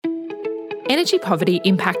Energy poverty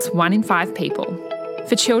impacts 1 in 5 people.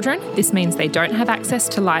 For children, this means they don't have access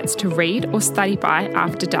to lights to read or study by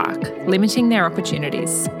after dark, limiting their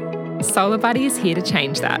opportunities. Solar Buddy is here to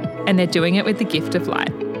change that, and they're doing it with the gift of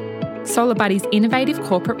light. Solar Buddy's innovative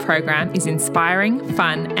corporate program is inspiring,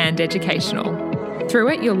 fun, and educational. Through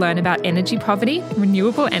it, you'll learn about energy poverty,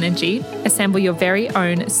 renewable energy, assemble your very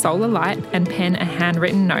own solar light, and pen a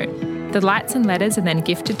handwritten note. The lights and letters are then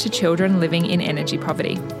gifted to children living in energy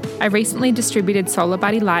poverty. I recently distributed Solar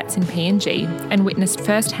Buddy lights in PNG and witnessed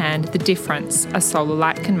firsthand the difference a solar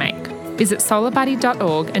light can make. Visit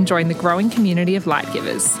solarbuddy.org and join the growing community of light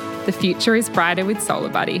givers. The future is brighter with Solar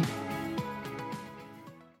Buddy.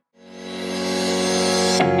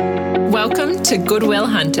 Welcome to Goodwill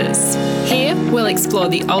Hunters. Here we'll explore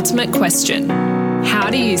the ultimate question: how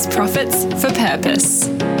to use profits for purpose.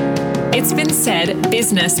 It's been said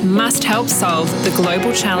business must help solve the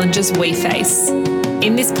global challenges we face.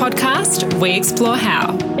 In this podcast, we explore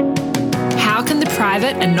how. How can the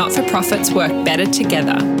private and not-for-profits work better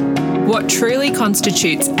together? What truly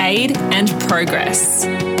constitutes aid and progress?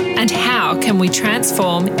 And how can we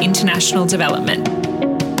transform international development?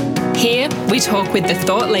 Here, we talk with the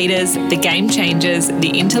thought leaders, the game changers, the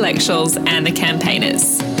intellectuals, and the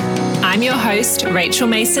campaigners. I'm your host, Rachel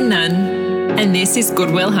Mason-Nunn, and this is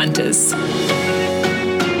Goodwill Hunters.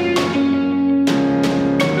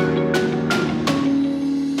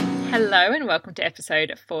 Hello and welcome to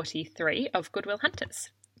episode 43 of Goodwill Hunters.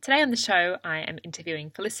 Today on the show, I am interviewing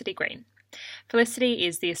Felicity Green. Felicity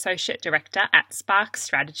is the Associate Director at Spark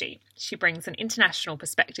Strategy. She brings an international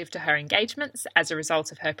perspective to her engagements as a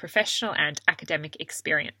result of her professional and academic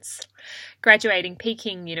experience. Graduating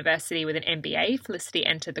Peking University with an MBA, Felicity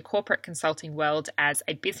entered the corporate consulting world as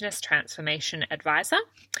a business transformation advisor.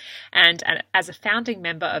 And as a founding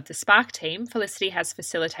member of the Spark team, Felicity has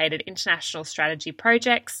facilitated international strategy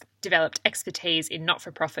projects, developed expertise in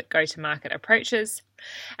not-for-profit go-to-market approaches,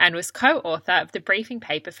 and was co-author of the briefing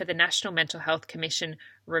paper for the National Mental Health Commission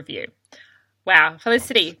review. Wow,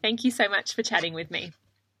 Felicity, thank you so much for chatting with me.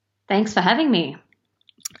 Thanks for having me.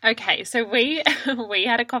 Okay, so we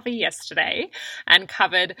had a coffee yesterday and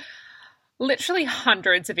covered literally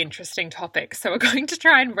hundreds of interesting topics. So we're going to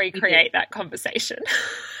try and recreate that conversation.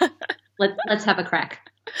 Let's have a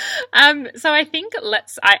crack. So I think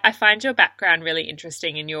I find your background really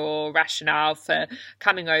interesting in your rationale for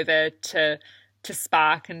coming over to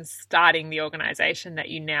Spark and starting the organisation that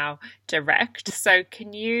you now direct. So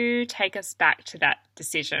can you take us back to that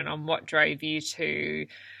decision on what drove you to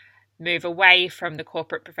move away from the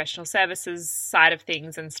corporate professional services side of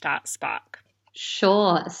things and start Spark?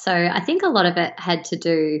 Sure. So I think a lot of it had to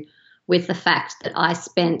do with the fact that I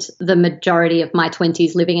spent the majority of my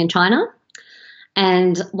 20s living in China.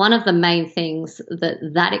 And one of the main things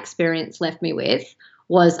that experience left me with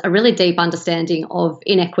was a really deep understanding of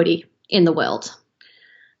inequity in the world.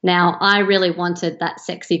 Now, I really wanted that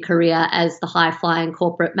sexy career as the high-flying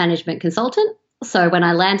corporate management consultant. So when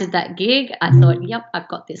I landed that gig, I thought, yep, I've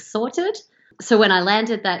got this sorted. So when I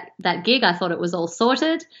landed that gig, I thought it was all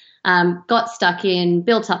sorted, got stuck in,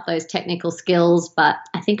 built up those technical skills. But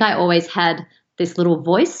I think I always had this little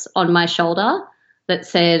voice on my shoulder that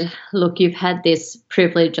said, look, you've had this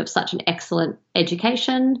privilege of such an excellent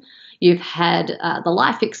education. You've had the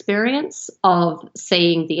life experience of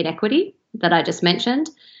seeing the inequity that I just mentioned.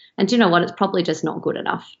 And do you know what? It's probably just not good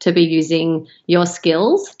enough to be using your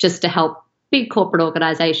skills just to help big corporate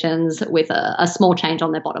organizations with a small change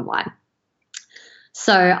on their bottom line.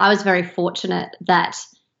 So I was very fortunate that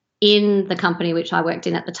in the company which I worked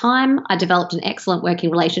in at the time, I developed an excellent working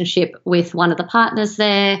relationship with one of the partners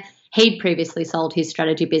there. He'd previously sold his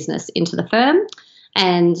strategy business into the firm,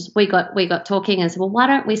 and we got talking and said, well, why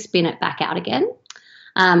don't we spin it back out again?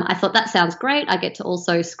 I thought that sounds great. I get to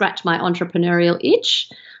also scratch my entrepreneurial itch.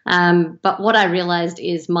 But what I realized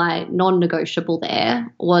is my non-negotiable there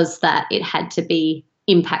was that it had to be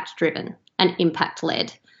impact-driven and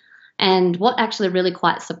impact-led. And what actually really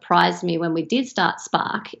quite surprised me when we did start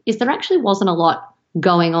Spark is there actually wasn't a lot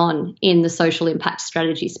going on in the social impact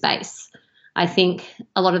strategy space. I think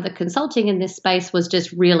a lot of the consulting in this space was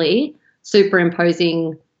just really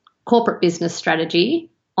superimposing corporate business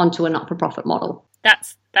strategy onto a not-for-profit model.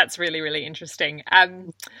 That's really, really interesting.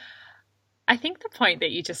 I think the point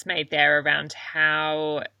that you just made there around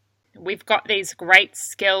how we've got these great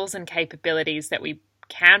skills and capabilities that we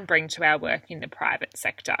can bring to our work in the private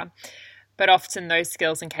sector, but often those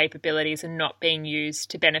skills and capabilities are not being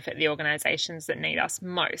used to benefit the organisations that need us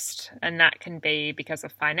most. And that can be because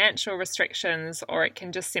of financial restrictions, or it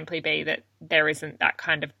can just simply be that there isn't that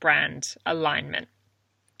kind of brand alignment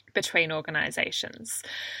between organisations.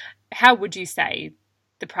 How would you say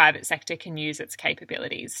the private sector can use its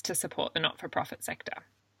capabilities to support the not-for-profit sector?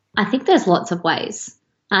 I think there's lots of ways.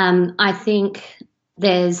 I think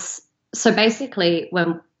so basically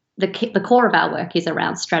when the core of our work is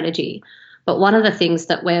around strategy, but one of the things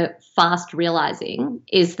that we're fast realizing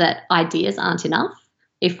is that ideas aren't enough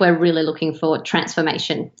if we're really looking for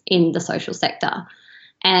transformation in the social sector.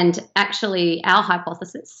 And actually our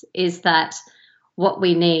hypothesis is that what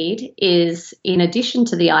we need is, in addition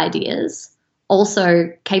to the ideas,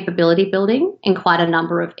 also capability building in quite a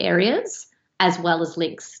number of areas, as well as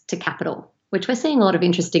links to capital, which we're seeing a lot of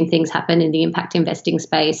interesting things happen in the impact investing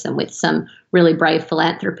space and with some really brave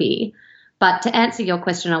philanthropy. But to answer your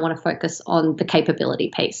question, I want to focus on the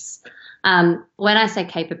capability piece. When I say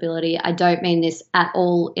capability, I don't mean this at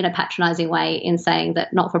all in a patronising way in saying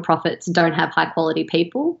that not-for-profits don't have high-quality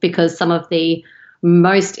people, because some of the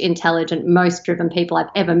most intelligent, most driven people I've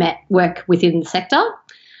ever met work within the sector.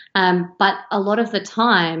 But a lot of the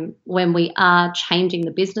time when we are changing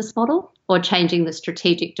the business model or changing the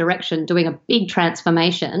strategic direction, doing a big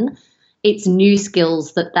transformation, it's new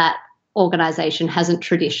skills that organisation hasn't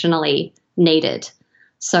traditionally needed.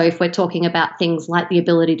 So if we're talking about things like the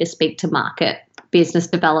ability to speak to market, business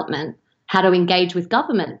development, how to engage with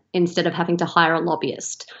government instead of having to hire a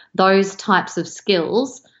lobbyist, those types of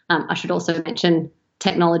skills. I should also mention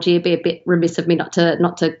technology. It'd be a bit remiss of me not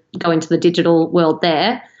to go into the digital world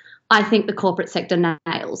there. I think the corporate sector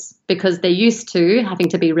nails, because they're used to having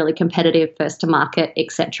to be really competitive, first to market,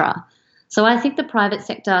 etc. So I think the private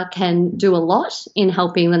sector can do a lot in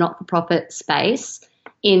helping the not-for-profit space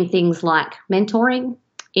in things like mentoring,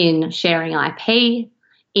 in sharing IP,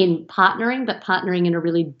 in partnering, but partnering in a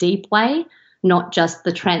really deep way, not just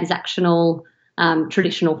the transactional,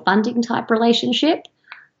 traditional funding type relationship.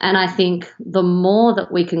 And I think the more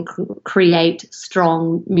that we can create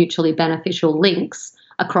strong, mutually beneficial links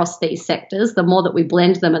across these sectors, the more that we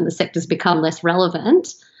blend them and the sectors become less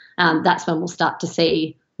relevant, that's when we'll start to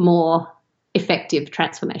see more effective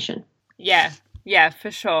transformation. Yeah, for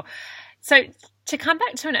sure. So to come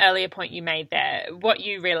back to an earlier point you made there, what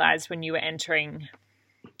you realised when you were entering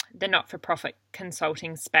the not-for-profit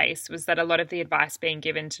consulting space was that a lot of the advice being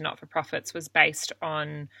given to not-for-profits was based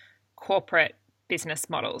on corporate business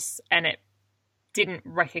models, and it didn't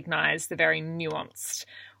recognise the very nuanced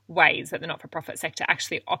ways that the not-for-profit sector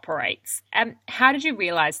actually operates. How did you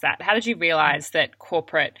realise that? How did you realise that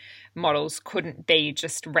corporate models couldn't be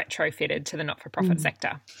just retrofitted to the not-for-profit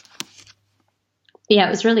sector? Yeah, it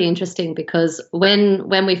was really interesting because when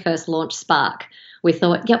we first launched Spark, we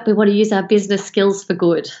thought, yep, we want to use our business skills for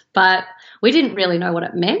good, but we didn't really know what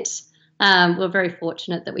it meant. We're very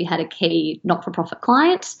fortunate that we had a key not-for-profit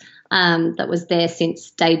client that was there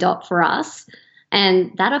since day dot for us.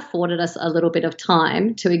 And that afforded us a little bit of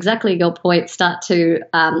time to, exactly your point, start to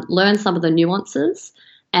learn some of the nuances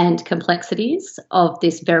and complexities of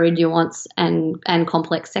this very nuanced and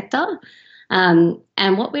complex sector.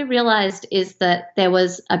 And what we realised is that there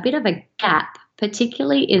was a bit of a gap,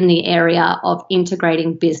 particularly in the area of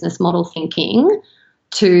integrating business model thinking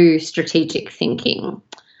to strategic thinking.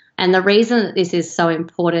 And the reason that this is so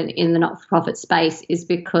important in the not-for-profit space is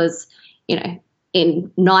because,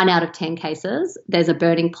 in 9 out of 10 cases, there's a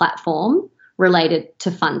burning platform related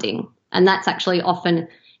to funding. And that's actually often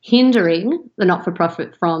hindering the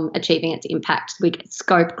not-for-profit from achieving its impact. We get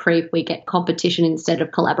scope creep, we get competition instead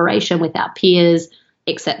of collaboration with our peers,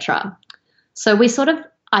 etc. So we sort of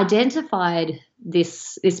identified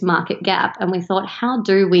this market gap and we thought, how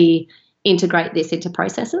do we integrate this into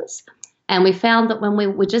processes? And we found that when we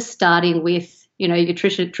were just starting with your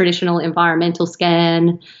traditional environmental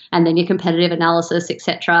scan and then your competitive analysis,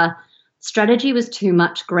 etc., strategy was too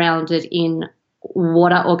much grounded in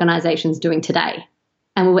what are organisations doing today.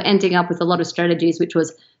 And we were ending up with a lot of strategies which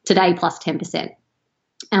was today plus 10%.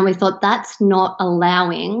 And we thought that's not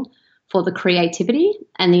allowing for the creativity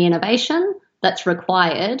and the innovation that's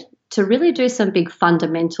required to really do some big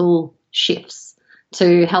fundamental shifts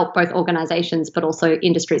to help both organisations but also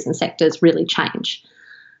industries and sectors really change.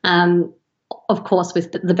 Of course,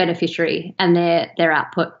 with the beneficiary and their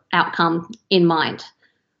outcome in mind.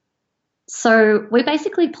 So we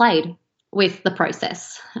basically played with the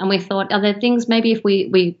process and we thought, are there things maybe if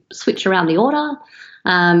we switch around the order,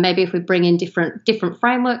 maybe if we bring in different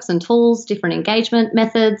frameworks and tools, different engagement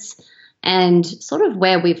methods, and sort of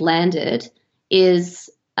where we've landed is,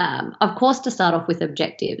 of course, to start off with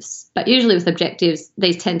objectives. But usually with objectives,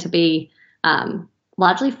 these tend to be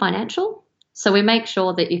largely financial. So we make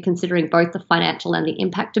sure that you're considering both the financial and the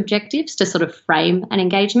impact objectives to sort of frame an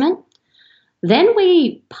engagement. Then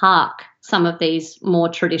we park some of these more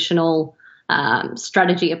traditional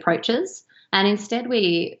strategy approaches And instead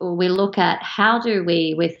we look at how do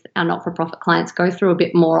we, with our not-for-profit clients, go through a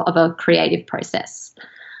bit more of a creative process.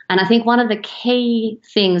 And I think one of the key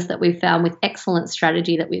things that we've found with excellent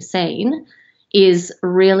strategy that we've seen is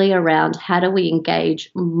really around how do we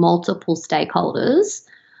engage multiple stakeholders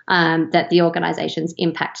that the organisation's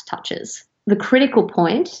impact touches. The critical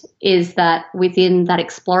point is that within that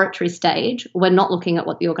exploratory stage, we're not looking at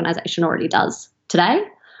what the organisation already does today.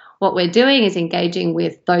 What we're doing is engaging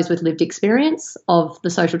with those with lived experience of the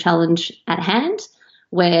social challenge at hand.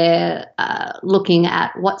 We're looking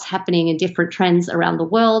at what's happening in different trends around the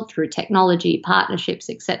world through technology, partnerships,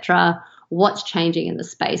 etc. What's changing in the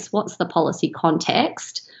space? What's the policy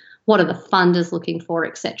context? What are the funders looking for,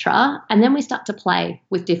 etc. And then we start to play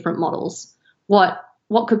with different models.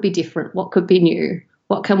 What could be different? What could be new?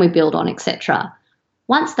 What can we build on, etc.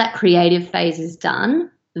 Once that creative phase is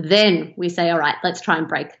done, then we say, all right, let's try and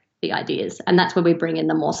break the ideas. And that's where we bring in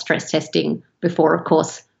the more stress testing before, of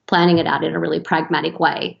course, planning it out in a really pragmatic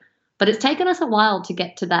way. But it's taken us a while to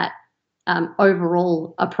get to that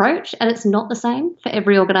overall approach, and it's not the same for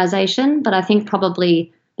every organisation. But I think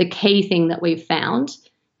probably the key thing that we've found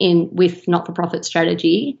with not-for-profit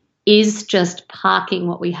strategy is just parking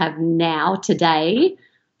what we have now today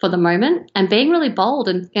for the moment and being really bold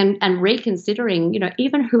and reconsidering,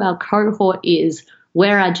 even who our cohort is,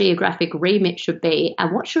 where our geographic remit should be,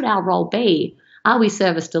 and what should our role be. Are we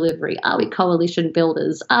service delivery? Are we coalition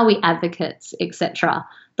builders? Are we advocates, etc.?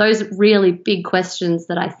 Those really big questions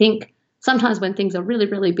that I think sometimes when things are really,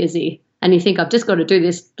 really busy and you think, I've just got to do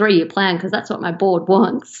this 3-year plan because that's what my board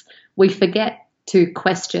wants, we forget to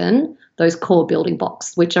question those core building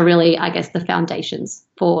blocks, which are really, I guess, the foundations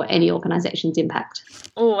for any organisation's impact.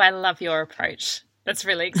 Oh, I love your approach. That's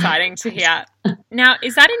really exciting to hear. Now,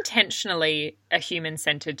 is that intentionally a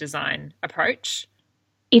human-centred design approach?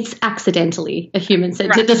 It's accidentally a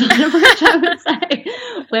human-centred design approach, I would say.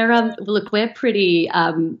 We're pretty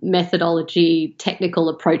methodology, technical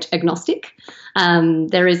approach agnostic.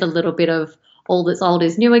 There is a little bit of all that's old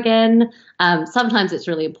is new again. Sometimes it's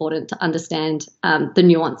really important to understand the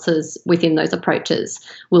nuances within those approaches.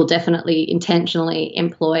 We'll definitely intentionally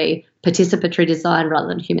employ participatory design rather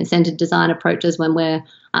than human-centered design approaches when we're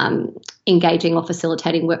engaging or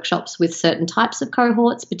facilitating workshops with certain types of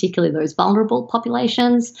cohorts, particularly those vulnerable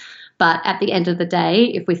populations. But at the end of the day,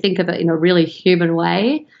 if we think of it in a really human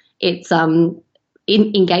way, it's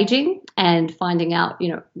engaging and finding out,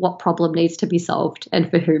 what problem needs to be solved and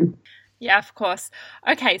for whom. Yeah, of course.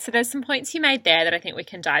 Okay, so there's some points you made there that I think we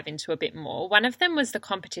can dive into a bit more. One of them was the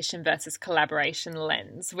competition versus collaboration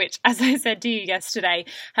lens, which, as I said to you yesterday,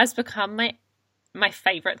 has become my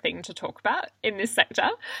favourite thing to talk about in this sector,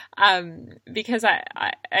 because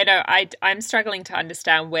I know I'm struggling to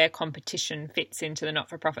understand where competition fits into the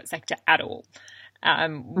not-for-profit sector at all.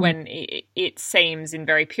 When it seems in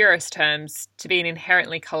very purest terms to be an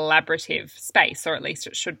inherently collaborative space, or at least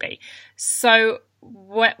it should be. So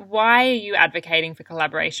why are you advocating for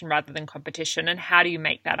collaboration rather than competition, and how do you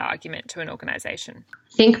make that argument to an organisation?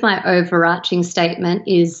 I think my overarching statement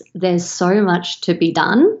is there's so much to be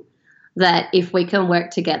done that if we can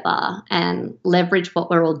work together and leverage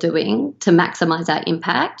what we're all doing to maximise our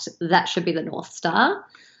impact, that should be the North Star.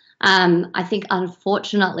 I think,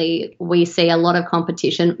 unfortunately, we see a lot of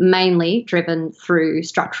competition mainly driven through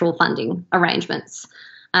structural funding arrangements.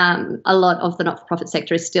 A lot of the not-for-profit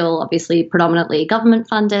sector is still obviously predominantly government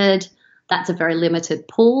funded. That's a very limited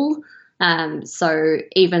pool. So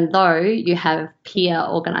even though you have peer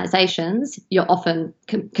organisations, you're often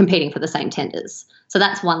competing for the same tenders. So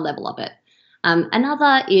that's one level of it.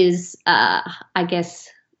 Another is, I guess,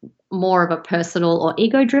 more of a personal or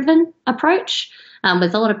ego-driven approach.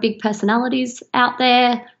 There's a lot of big personalities out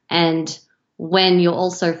there, and when you're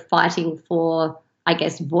also fighting for, I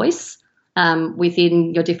guess, voice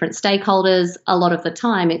within your different stakeholders, a lot of the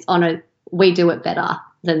time it's on we do it better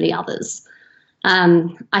than the others.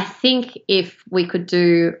 I think if we could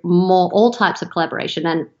do more, all types of collaboration,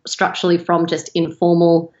 and structurally from just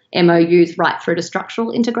informal MOUs right through to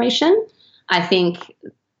structural integration, I think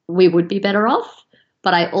we would be better off.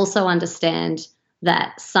 But I also understand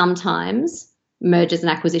that sometimes mergers and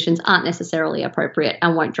acquisitions aren't necessarily appropriate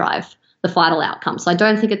and won't drive the final outcome. So I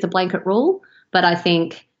don't think it's a blanket rule, but I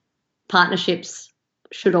think partnerships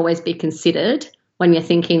should always be considered when you're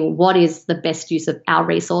thinking, what is the best use of our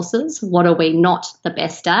resources? What are we not the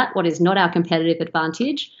best at? What is not our competitive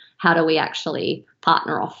advantage? How do we actually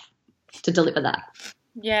partner off to deliver that?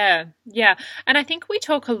 Yeah. And I think we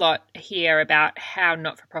talk a lot here about how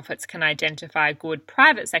not-for-profits can identify good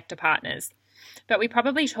private sector partners. but we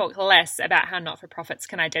probably talk less about how not-for-profits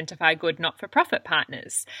can identify good not-for-profit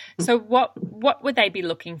partners. So what would they be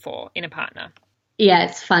looking for in a partner? Yeah,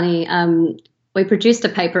 it's funny. We produced a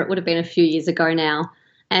paper, it would have been a few years ago now,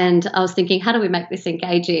 and I was thinking, how do we make this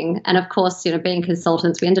engaging? And of course, being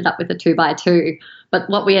consultants, we ended up with a 2x2. But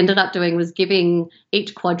what we ended up doing was giving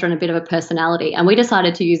each quadrant a bit of a personality. And we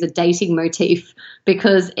decided to use a dating motif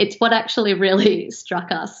because it's what actually really struck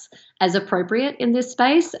us as appropriate in this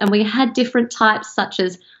space. And we had different types, such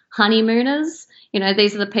as honeymooners.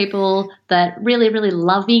 These are the people that really, really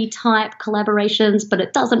lovey type collaborations, but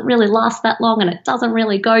it doesn't really last that long and it doesn't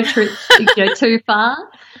really go too far.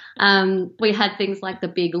 We had things like the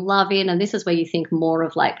big love in, and this is where you think more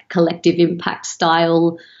of like collective impact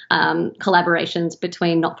style collaborations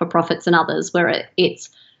between not-for-profits and others, where it's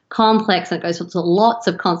complex and it goes to lots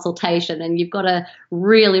of consultation and you've got to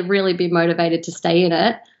really, really be motivated to stay in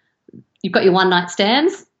it. You've got your one-night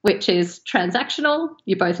stands, which is transactional.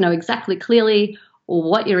 You both know exactly clearly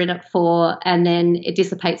what you're in it for, and then it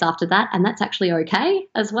dissipates after that, and that's actually okay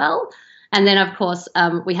as well. And then, of course,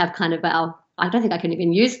 we have kind of I don't think I can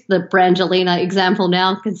even use the Brangelina example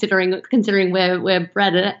now, considering where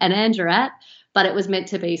Brad and Andrew are at, but it was meant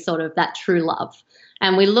to be sort of that true love.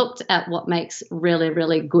 And we looked at what makes really,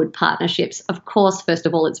 really good partnerships. Of course, first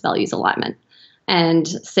of all, it's values alignment and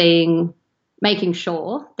making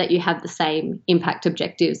sure that you have the same impact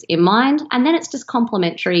objectives in mind. And then it's just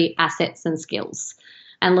complementary assets and skills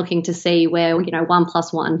and looking to see where, 1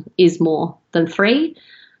 + 1 is more than 3.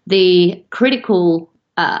 The critical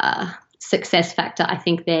success factor, I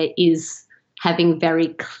think, there is having very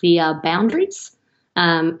clear boundaries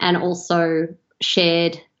and also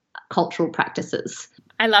shared cultural practices.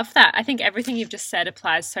 I love that. I think everything you've just said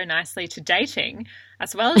applies so nicely to dating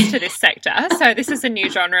as well as to this sector. So this is a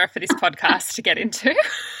new genre for this podcast to get into.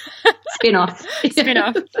 Spin-off.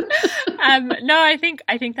 Spin-off. No, I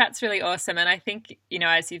think that's really awesome. And I think,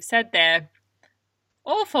 as you've said there,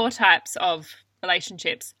 all 4 types of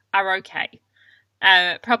relationships are okay.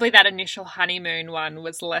 Probably that initial honeymoon one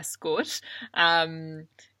was less good,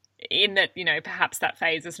 in that, perhaps that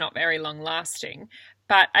phase is not very long lasting.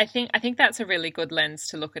 But I think that's a really good lens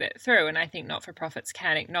to look at it through. And I think not-for-profits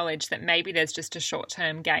can acknowledge that maybe there's just a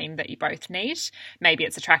short-term gain that you both need. Maybe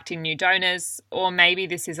it's attracting new donors, or maybe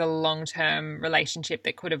this is a long-term relationship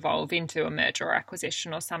that could evolve into a merger or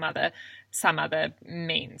acquisition or some other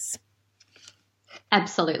means.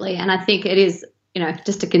 Absolutely. And I think it is,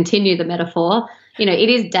 just to continue the metaphor, it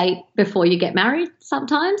is date before you get married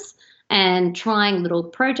sometimes, and trying little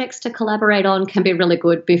projects to collaborate on can be really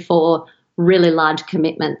good before really large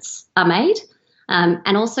commitments are made.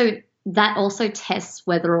 And also that also tests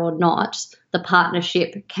whether or not the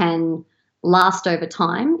partnership can last over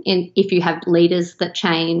time. And if you have leaders that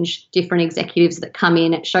change, different executives that come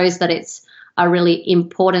in, it shows that it's a really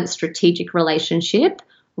important strategic relationship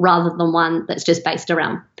rather than one that's just based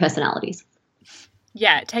around personalities.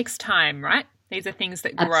 Yeah, it takes time, right? These are things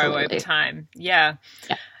that grow Absolutely. over time. Yeah.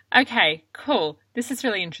 Okay, cool. This is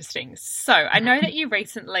really interesting. So I know that you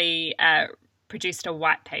recently produced a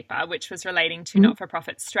white paper which was relating to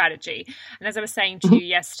not-for-profit strategy. And as I was saying to you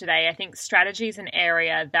yesterday, I think strategy is an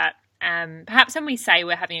area that perhaps when we say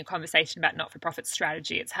we're having a conversation about not-for-profit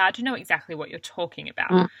strategy, it's hard to know exactly what you're talking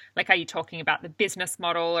about. Like, are you talking about the business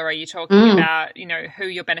model, or are you talking about, who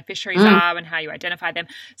your beneficiaries are and how you identify them?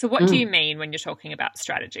 So what do you mean when you're talking about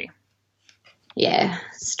strategy? Yeah,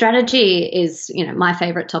 strategy is, my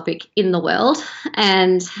favorite topic in the world.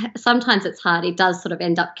 And sometimes it's hard. It does sort of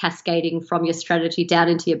end up cascading from your strategy down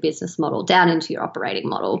into your business model, down into your operating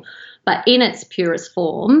model. But in its purest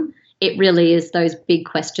form, it really is those big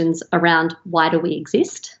questions around why do we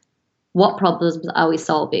exist? What problems are we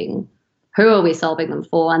solving? Who are we solving them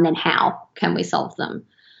for? And then how can we solve them?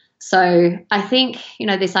 So I think,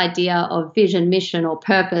 this idea of vision, mission, or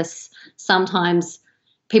purpose, sometimes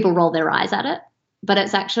people roll their eyes at it, but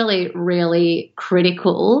it's actually really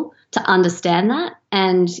critical to understand that.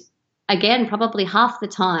 And again, probably half the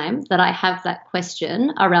time that I have that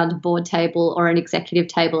question around a board table or an executive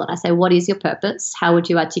table, and I say, what is your purpose? How would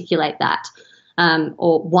you articulate that?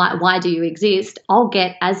 Or why do you exist? I'll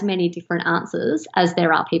get as many different answers as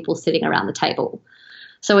there are people sitting around the table.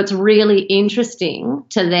 So it's really interesting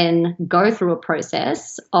to then go through a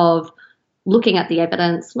process of looking at the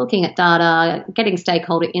evidence, looking at data, getting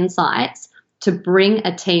stakeholder insights to bring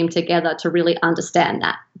a team together to really understand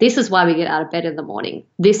that. This is why we get out of bed in the morning.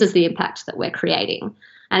 This is the impact that we're creating.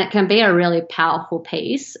 And it can be a really powerful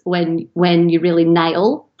piece when you really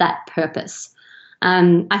nail that purpose.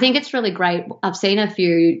 I think it's really great. I've seen a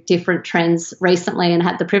few different trends recently and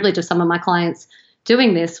had the privilege of some of my clients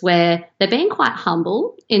doing this where they're being quite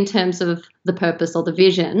humble in terms of the purpose or the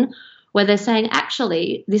vision, where they're saying,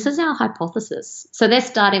 actually, this is our hypothesis. So they're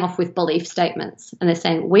starting off with belief statements and they're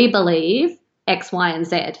saying, we believe X, Y, and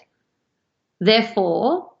Z.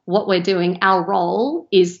 Therefore, what we're doing, our role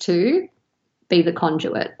is to be the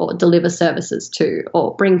conduit or deliver services to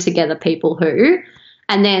or bring together people who,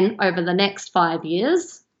 and then over the next 5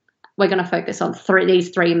 years, we're going to focus on these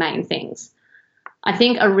three main things. I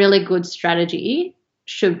think a really good strategy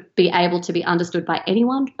should be able to be understood by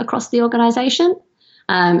anyone across the organisation.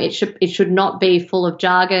 It should not be full of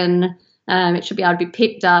jargon. It should be able to be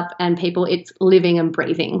picked up and people, it's living and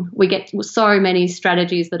breathing. We get so many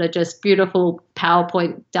strategies that are just beautiful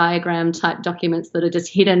PowerPoint diagram type documents that are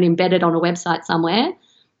just hidden, embedded on a website somewhere.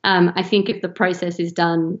 I think if the process is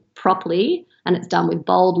done properly and it's done with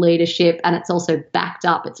bold leadership and it's also backed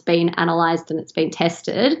up, it's been analysed and it's been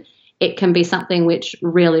tested, it can be something which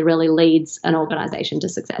really, really leads an organisation to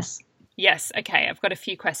success. Yes. Okay. I've got a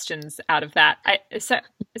few questions out of that.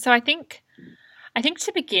 So I think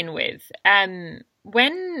to begin with, in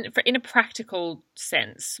a practical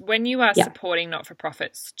sense, when you are supporting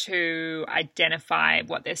not-for-profits to identify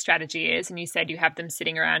what their strategy is, and you said you have them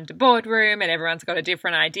sitting around a boardroom and everyone's got a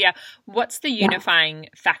different idea, what's the unifying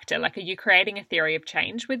factor? Like, are you creating a theory of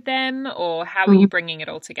change with them, or how are you bringing it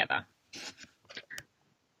all together?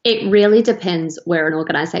 It really depends where an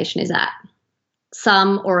organisation is at.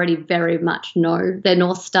 Some already very much know their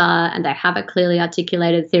North Star and they have a clearly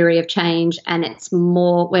articulated theory of change, and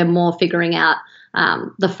we're more figuring out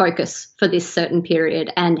the focus for this certain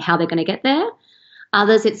period and how they're going to get there.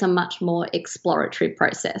 Others, it's a much more exploratory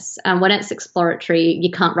process. And when it's exploratory, you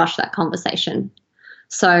can't rush that conversation.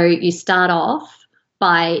 So you start off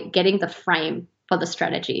by getting the frame for the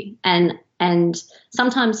strategy. And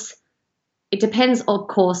sometimes it depends, of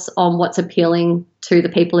course, on what's appealing to the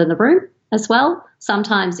people in the room as well.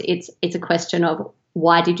 Sometimes it's a question of,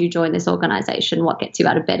 why did you join this organisation? What gets you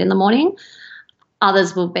out of bed in the morning?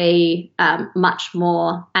 Others will be much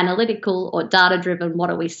more analytical or data-driven. What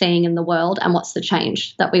are we seeing in the world and what's the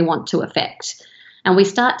change that we want to affect? And we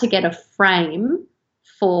start to get a frame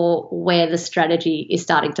for where the strategy is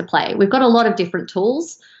starting to play. We've got a lot of different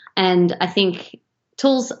tools, and I think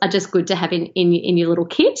tools are just good to have in your little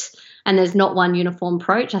kit, and there's not one uniform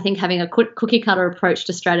approach. I think having a cookie-cutter approach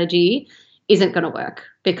to strategy isn't going to work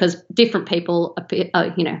because different people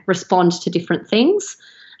respond to different things.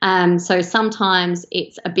 So sometimes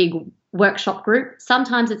it's a big workshop group.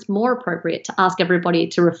 Sometimes it's more appropriate to ask everybody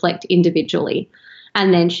to reflect individually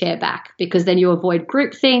and then share back, because then you avoid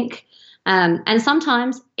groupthink. And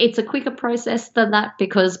sometimes it's a quicker process than that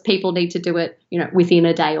because people need to do it, within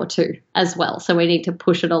a day or two as well. So we need to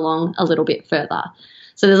push it along a little bit further.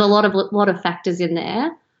 So there's a lot of factors in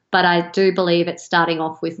there, but I do believe it's starting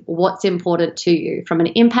off with what's important to you from an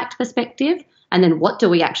impact perspective, and then what do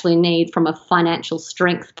we actually need from a financial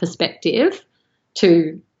strength perspective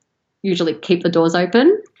to usually keep the doors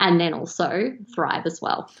open and then also thrive as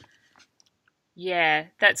well. Yeah,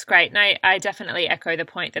 that's great. And I definitely echo the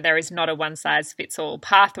point that there is not a one-size-fits-all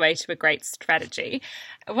pathway to a great strategy.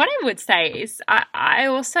 What I would say is I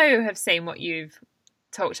also have seen what you've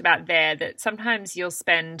talked about there, that sometimes you'll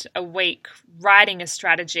spend a week writing a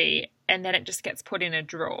strategy and then it just gets put in a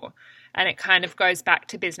drawer and it kind of goes back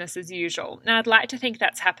to business as usual. Now, I'd like to think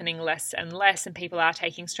that's happening less and less and people are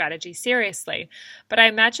taking strategy seriously. But I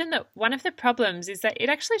imagine that one of the problems is that it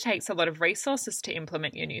actually takes a lot of resources to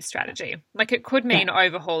implement your new strategy. Like, it could mean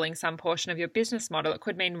overhauling some portion of your business model. It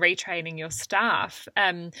could mean retraining your staff.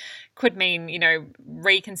 Could mean,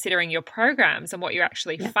 reconsidering your programs and what you're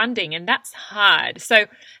actually funding. And that's hard. So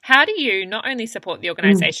how do you not only support the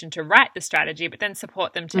organisation to write the strategy, but then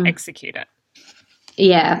support them to execute it?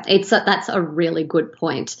 Yeah, that's a really good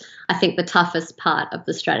point. I think the toughest part of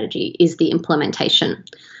the strategy is the implementation,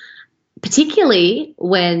 particularly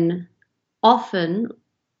when often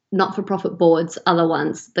not-for-profit boards are the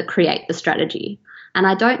ones that create the strategy. And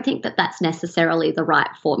I don't think that that's necessarily the right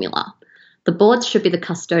formula. The boards should be the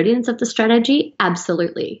custodians of the strategy,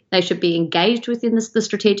 absolutely. They should be engaged within the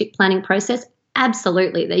strategic planning process,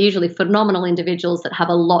 absolutely. They're usually phenomenal individuals that have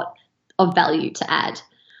a lot of value to add.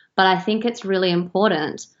 But I think it's really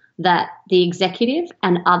important that the executive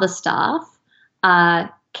and other staff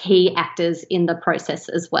are key actors in the process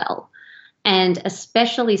as well. And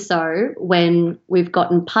especially so when we've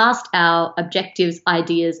gotten past our objectives,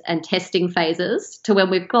 ideas, and testing phases to when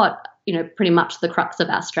we've got, pretty much the crux of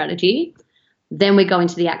our strategy, then we go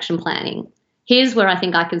into the action planning. Here's where I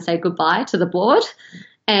think I can say goodbye to the board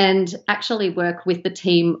and actually work with the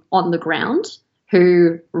team on the ground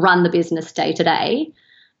who run the business day to day.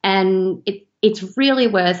 And it's really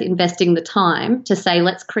worth investing the time to say,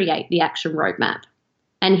 let's create the action roadmap.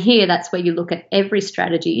 And here, that's where you look at every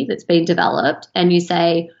strategy that's been developed and you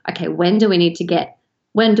say, okay, when do we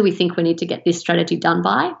think we need to get this strategy done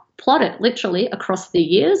by? Plot it literally across the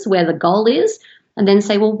years where the goal is, and then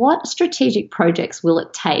say, well, what strategic projects will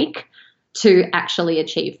it take to actually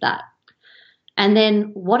achieve that? And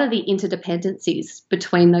then what are the interdependencies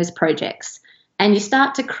between those projects? And you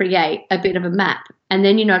start to create a bit of a map. And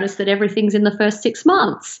then you notice that everything's in the first 6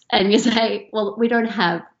 months. And you say, well, we don't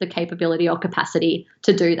have the capability or capacity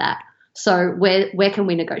to do that. So where can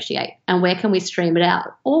we negotiate and where can we stream it out?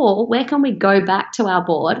 Or where can we go back to our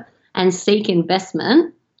board and seek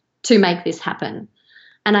investment to make this happen?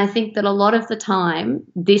 And I think that a lot of the time,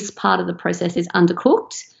 this part of the process is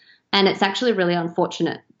undercooked. And it's actually really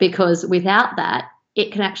unfortunate because without that,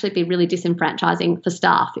 it can actually be really disenfranchising for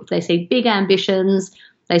staff. If they see big ambitions,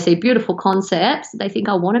 they see beautiful concepts, they think,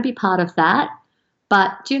 I want to be part of that.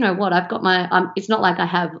 But do you know what? I've got it's not like I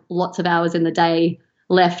have lots of hours in the day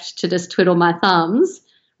left to just twiddle my thumbs.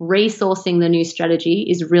 Resourcing the new strategy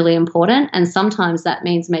is really important. And sometimes that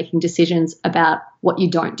means making decisions about what you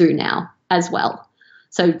don't do now as well.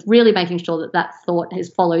 So really making sure that thought has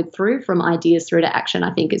followed through from ideas through to action,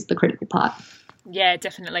 I think, is the critical part. Yeah,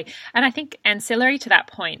 definitely. And I think ancillary to that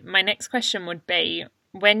point, my next question would be,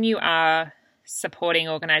 when you are supporting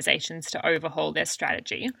organisations to overhaul their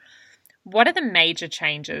strategy, what are the major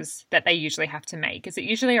changes that they usually have to make? Is it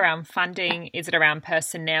usually around funding? Is it around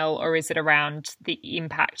personnel? Or is it around the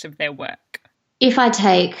impact of their work? If I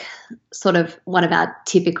take sort of one of our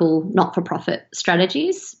typical not-for-profit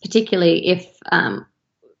strategies, particularly if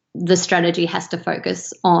the strategy has to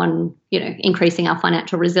focus on, increasing our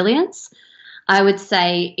financial resilience, I would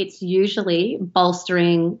say it's usually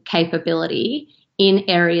bolstering capability in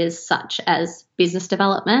areas such as business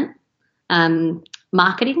development,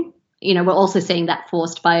 marketing. We're also seeing that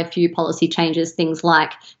forced by a few policy changes, things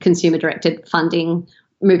like consumer-directed funding,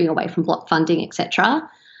 moving away from block funding, etc.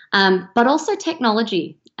 But also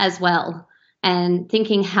technology as well, and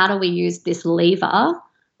thinking, how do we use this lever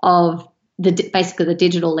of basically the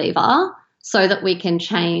digital lever so that we can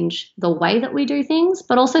change the way that we do things,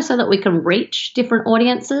 but also so that we can reach different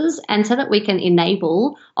audiences and so that we can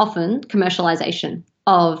enable often commercialization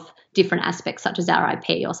of different aspects such as our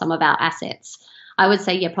IP or some of our assets. I would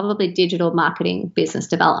say, probably digital marketing, business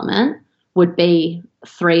development would be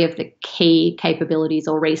 3 of the key capabilities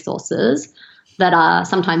or resources that are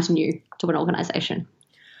sometimes new to an organisation.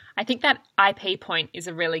 I think that IP point is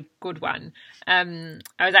a really good one. I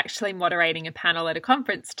was actually moderating a panel at a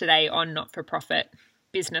conference today on not-for-profit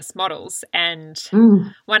business models, and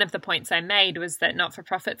one of the points I made was that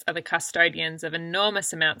not-for-profits are the custodians of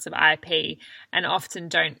enormous amounts of IP and often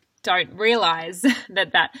don't realise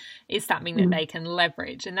that is something that they can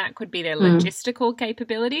leverage, and that could be their logistical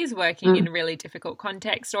capabilities working in a really difficult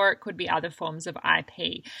context, or it could be other forms of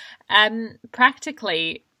IP.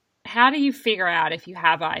 Practically, how do you figure out if you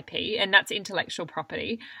have IP? And that's intellectual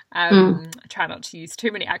property. Try not to use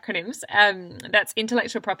too many acronyms. That's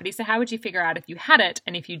intellectual property. So how would you figure out if you had it?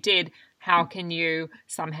 And if you did, how can you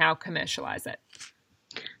somehow commercialize it?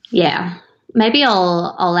 Yeah, maybe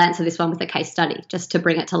I'll answer this one with a case study just to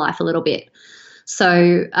bring it to life a little bit.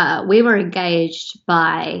 So we were engaged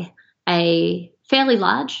by a fairly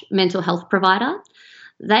large mental health provider.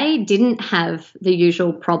 They didn't have the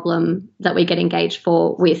usual problem that we get engaged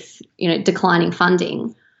for with, declining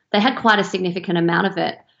funding. They had quite a significant amount of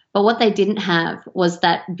it. But what they didn't have was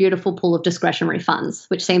that beautiful pool of discretionary funds,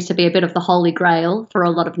 which seems to be a bit of the holy grail for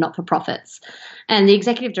a lot of not-for-profits. And the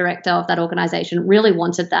executive director of that organisation really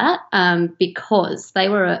wanted that because they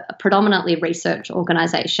were a predominantly research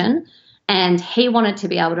organisation, and he wanted to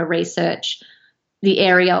be able to research the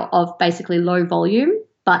area of basically low volume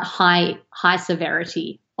but high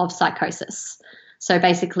severity of psychosis. So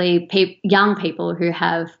basically young people who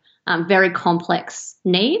have very complex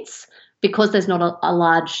needs, because there's not a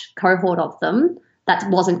large cohort of them, that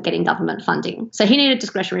wasn't getting government funding. So he needed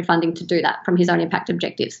discretionary funding to do that from his own impact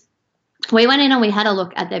objectives. We went in and we had a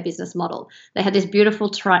look at their business model. They had this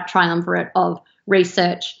beautiful triumvirate of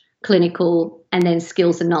research, clinical, and then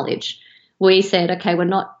skills and knowledge. We said, okay, we're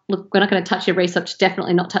not going to touch your research,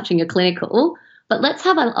 definitely not touching your clinical, but let's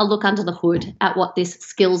have a look under the hood at what this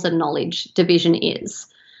skills and knowledge division is.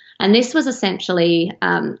 And this was essentially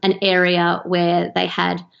an area where they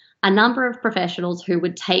had a number of professionals who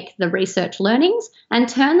would take the research learnings and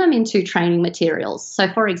turn them into training materials.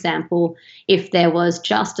 So, for example, if there was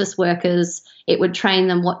justice workers, it would train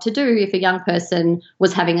them what to do if a young person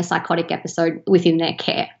was having a psychotic episode within their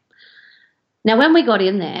care. Now, when we got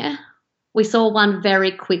in there, we saw one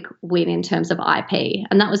very quick win in terms of IP.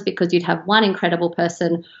 And that was because you'd have one incredible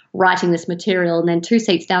person writing this material and then 2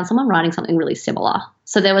 seats down, someone writing something really similar.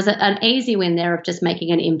 So there was an easy win there of just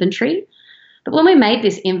making an inventory. But when we made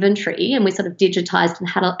this inventory and we sort of digitized and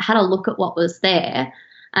had a look at what was there,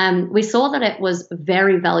 we saw that it was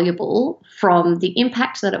very valuable from the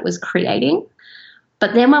impact that it was creating.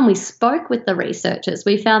 But then when we spoke with the researchers,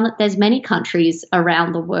 we found that there's many countries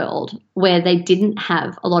around the world where they didn't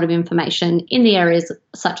have a lot of information in the areas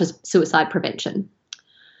such as suicide prevention.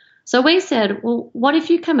 So we said, well, what if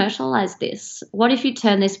you commercialize this? What if you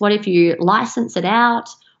turn this? What if you license it out?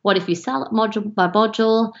 What if you sell it module by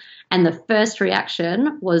module? And the first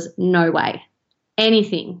reaction was, no way.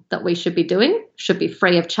 Anything that we should be doing should be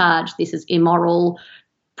free of charge. This is immoral.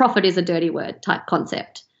 Profit is a dirty word type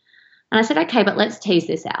concept. And I said, okay, but let's tease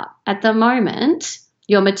this out. At the moment,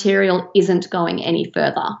 your material isn't going any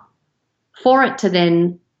further. For it to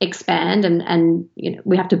then expand and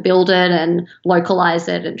we have to build it and localize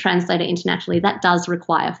it and translate it internationally, that does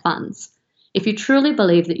require funds. If you truly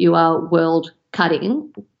believe that you are world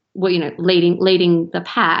cutting, leading the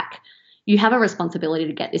pack, you have a responsibility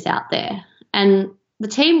to get this out there. And the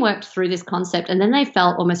team worked through this concept and then they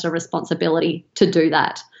felt almost a responsibility to do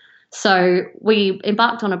that. So we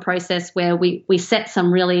embarked on a process where we set some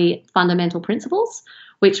really fundamental principles,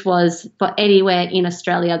 which was for anywhere in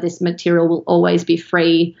Australia, this material will always be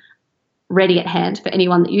free, ready at hand for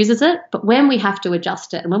anyone that uses it. But when we have to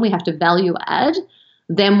adjust it and when we have to value add,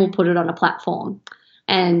 then we'll put it on a platform.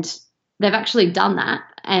 And they've actually done that.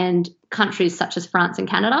 And countries such as France and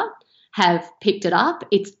Canada have picked it up.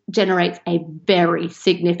 It generates a very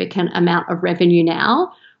significant amount of revenue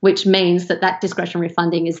now, which means that discretionary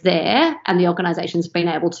funding is there and the organisation's been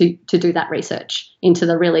able to do that research into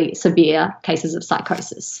the really severe cases of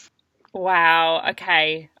psychosis. Wow.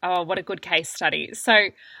 Okay. Oh, what a good case study. So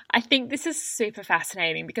I think this is super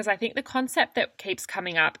fascinating because I think the concept that keeps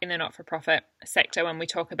coming up in the not-for-profit sector when we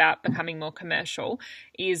talk about becoming more commercial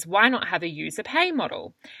is why not have a user pay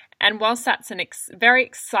model? And whilst that's very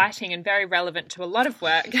exciting and very relevant to a lot of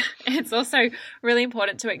work, it's also really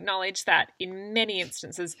important to acknowledge that in many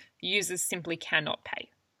instances, users simply cannot pay.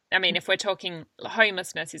 I mean, if we're talking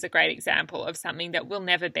homelessness is a great example of something that will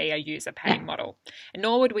never be a user paying model, and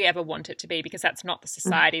nor would we ever want it to be because that's not the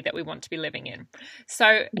society that we want to be living in. So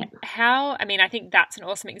I think that's an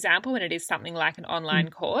awesome example when it is something like an online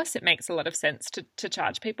course. It makes a lot of sense to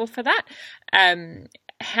charge people for that.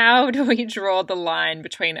 How do we draw the line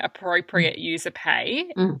between appropriate user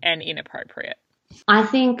pay and inappropriate? I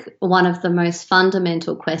think one of the most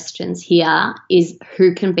fundamental questions here is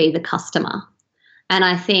who can be the customer? And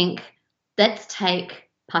I think let's take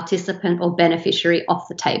participant or beneficiary off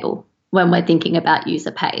the table when we're thinking about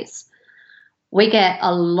user pays. We get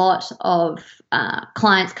a lot of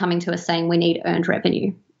clients coming to us saying we need earned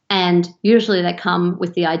revenue. And usually they come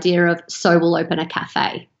with the idea of, so we'll open a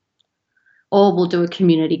cafe or we'll do a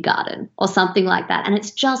community garden or something like that. And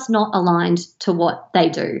it's just not aligned to what they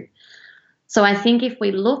do. So I think if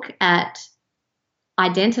we look at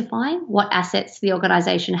identifying what assets the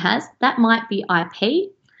organisation has, that might be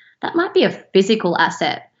IP, that might be a physical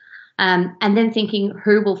asset, and then thinking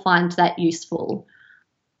who will find that useful.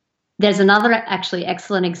 There's another actually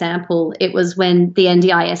excellent example. It was when the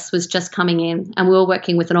NDIS was just coming in and we were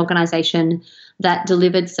working with an organisation that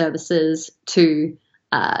delivered services to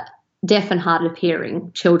deaf and hard of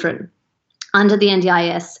hearing children. Under the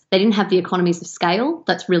NDIS, they didn't have the economies of scale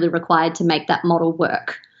that's really required to make that model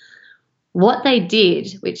work. What they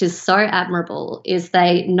did, which is so admirable, is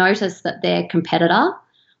they noticed that their competitor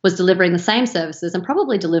was delivering the same services and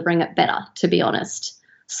probably delivering it better, to be honest.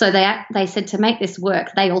 So they said to make this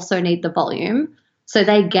work, they also need the volume. So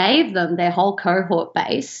they gave them their whole cohort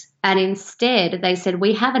base, and instead they said,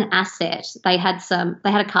 we have an asset. They had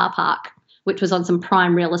a car park, which was on some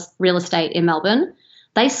prime real estate in Melbourne.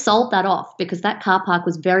 They sold that off because that car park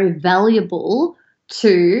was very valuable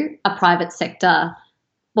to a private sector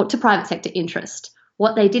interest.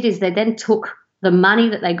 What they did is they then took the money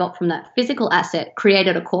that they got from that physical asset,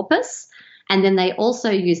 created a corpus, and then they also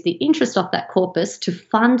used the interest off that corpus to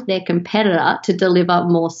fund their competitor to deliver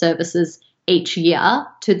more services each year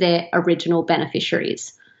to their original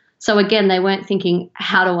beneficiaries. So again, they weren't thinking,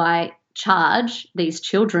 how do I charge these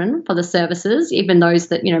children for the services, even those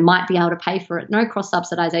that might be able to pay for it? No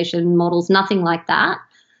cross-subsidization models, nothing like that.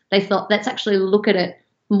 They thought, let's actually look at it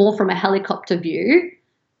more from a helicopter view,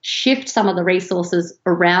 shift some of the resources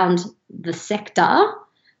around the sector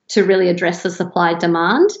to really address the supply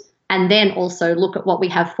demand, and then also look at what we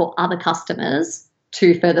have for other customers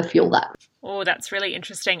to further fuel that. Oh, that's really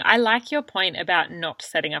interesting. I like your point about not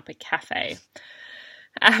setting up a cafe.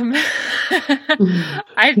 I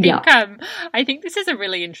think this is a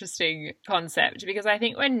really interesting concept, because I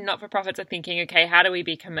think when not-for-profits are thinking, okay, how do we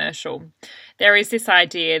be commercial? There is this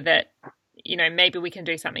idea that, you know, maybe we can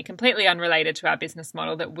do something completely unrelated to our business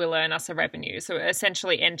model that will earn us a revenue. So we're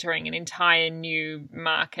essentially entering an entire new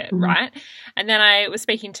market, right? And then I was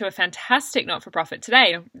speaking to a fantastic not-for-profit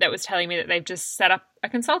today that was telling me that they've just set up a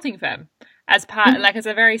consulting firm as part, like as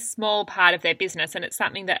a very small part of their business. And it's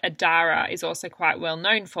something that Adara is also quite well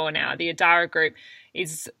known for now. The Adara Group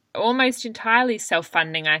is almost entirely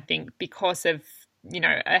self-funding, I think, because of, you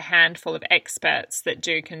know, a handful of experts that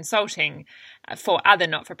do consulting for other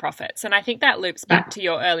not-for-profits. And I think that loops back to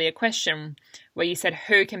your earlier question where you said,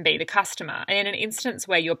 who can be the customer? And in an instance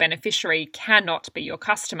where your beneficiary cannot be your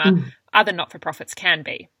customer, other not-for-profits can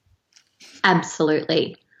be.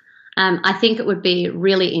 Absolutely. I think it would be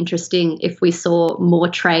really interesting if we saw more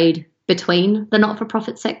trade between the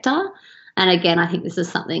not-for-profit sector. And again, I think this is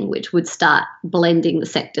something which would start blending the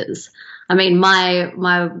sectors. I mean,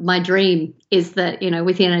 my dream is that, you know,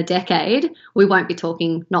 within a decade, we won't be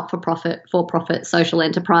talking not-for-profit, for-profit, social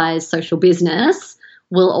enterprise, social business.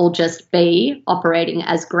 We'll all just be operating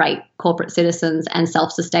as great corporate citizens and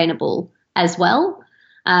self-sustainable as well.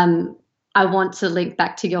 I want to link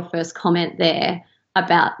back to your first comment there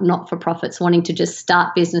about not-for-profits wanting to just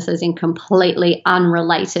start businesses in completely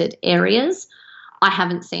unrelated areas. I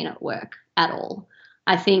haven't seen it work at all.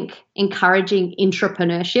 I think encouraging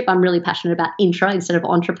intrapreneurship, I'm really passionate about intra instead of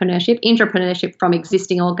entrepreneurship. Intrapreneurship from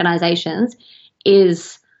existing organizations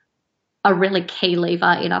is a really key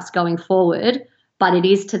lever in us going forward, but it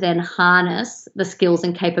is to then harness the skills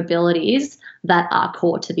and capabilities that are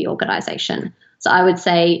core to the organization. So I would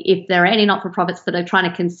say if there are any not-for-profits that are trying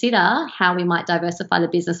to consider how we might diversify the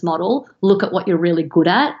business model, look at what you're really good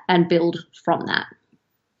at and build from that.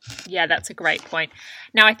 Yeah, that's a great point.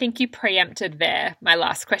 Now, I think you preempted there my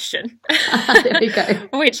last question, There we go.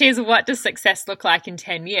 which is, what does success look like in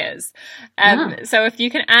 10 years? So if you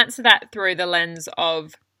can answer that through the lens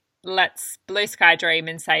of, let's blue sky dream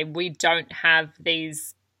and say we don't have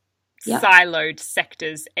these siloed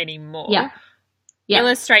sectors anymore.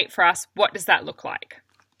 Illustrate for us, what does that look like?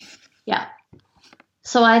 Yeah.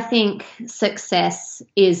 So I think success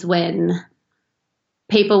is when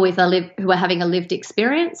people who are having a lived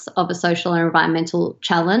experience of a social and environmental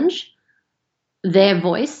challenge, their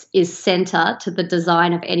voice is centre to the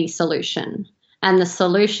design of any solution. And the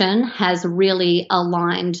solution has really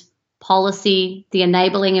aligned policy, the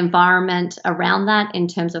enabling environment around that in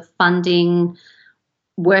terms of funding,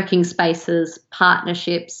 working spaces,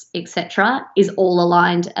 partnerships, etc., is all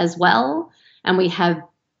aligned as well. And we have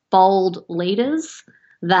bold leaders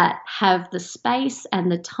that have the space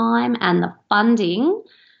and the time and the funding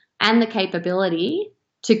and the capability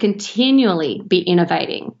to continually be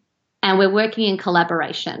innovating. And we're working in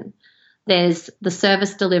collaboration. There's the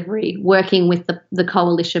service delivery, working with the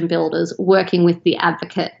coalition builders, working with the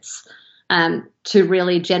advocates to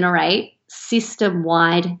really generate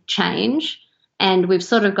system-wide change. And we've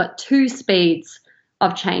sort of got two speeds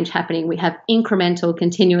of change happening. We have incremental,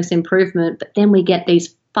 continuous improvement, but then we get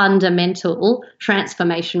these fundamental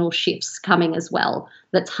transformational shifts coming as well.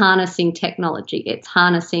 That's harnessing technology, it's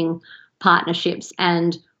harnessing partnerships,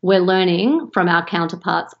 and we're learning from our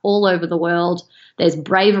counterparts all over the world. There's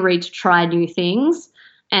bravery to try new things,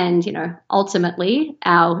 and, you know, ultimately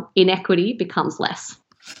our inequity becomes less.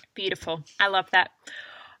 Beautiful. I love that.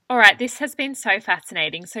 All right, this has been so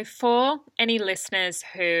fascinating. So for any listeners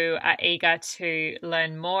who are eager to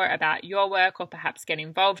learn more about your work or perhaps get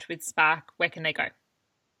involved with Spark, where can they go?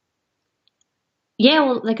 Yeah,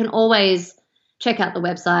 well, they can always check out the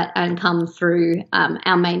website and come through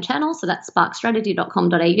our main channel. So that's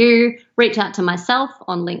sparkstrategy.com.au. Reach out to myself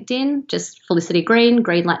on LinkedIn, just Felicity Green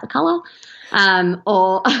like the colour,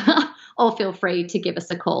 or feel free to give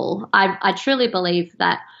us a call. I truly believe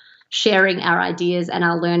that sharing our ideas and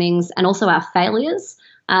our learnings and also our failures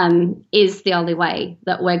is the only way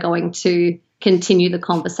that we're going to continue the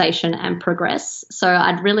conversation and progress. So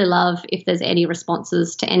I'd really love if there's any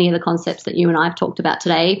responses to any of the concepts that you and I have talked about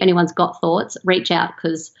today. If anyone's got thoughts, reach out,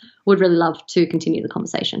 because we'd really love to continue the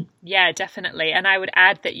conversation. Yeah, definitely. And I would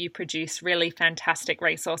add that you produce really fantastic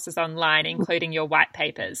resources online, including your white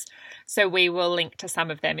papers. So we will link to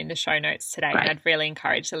some of them in the show notes today. Great. And I'd really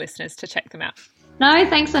encourage the listeners to check them out. No,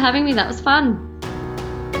 thanks for having me. That was fun.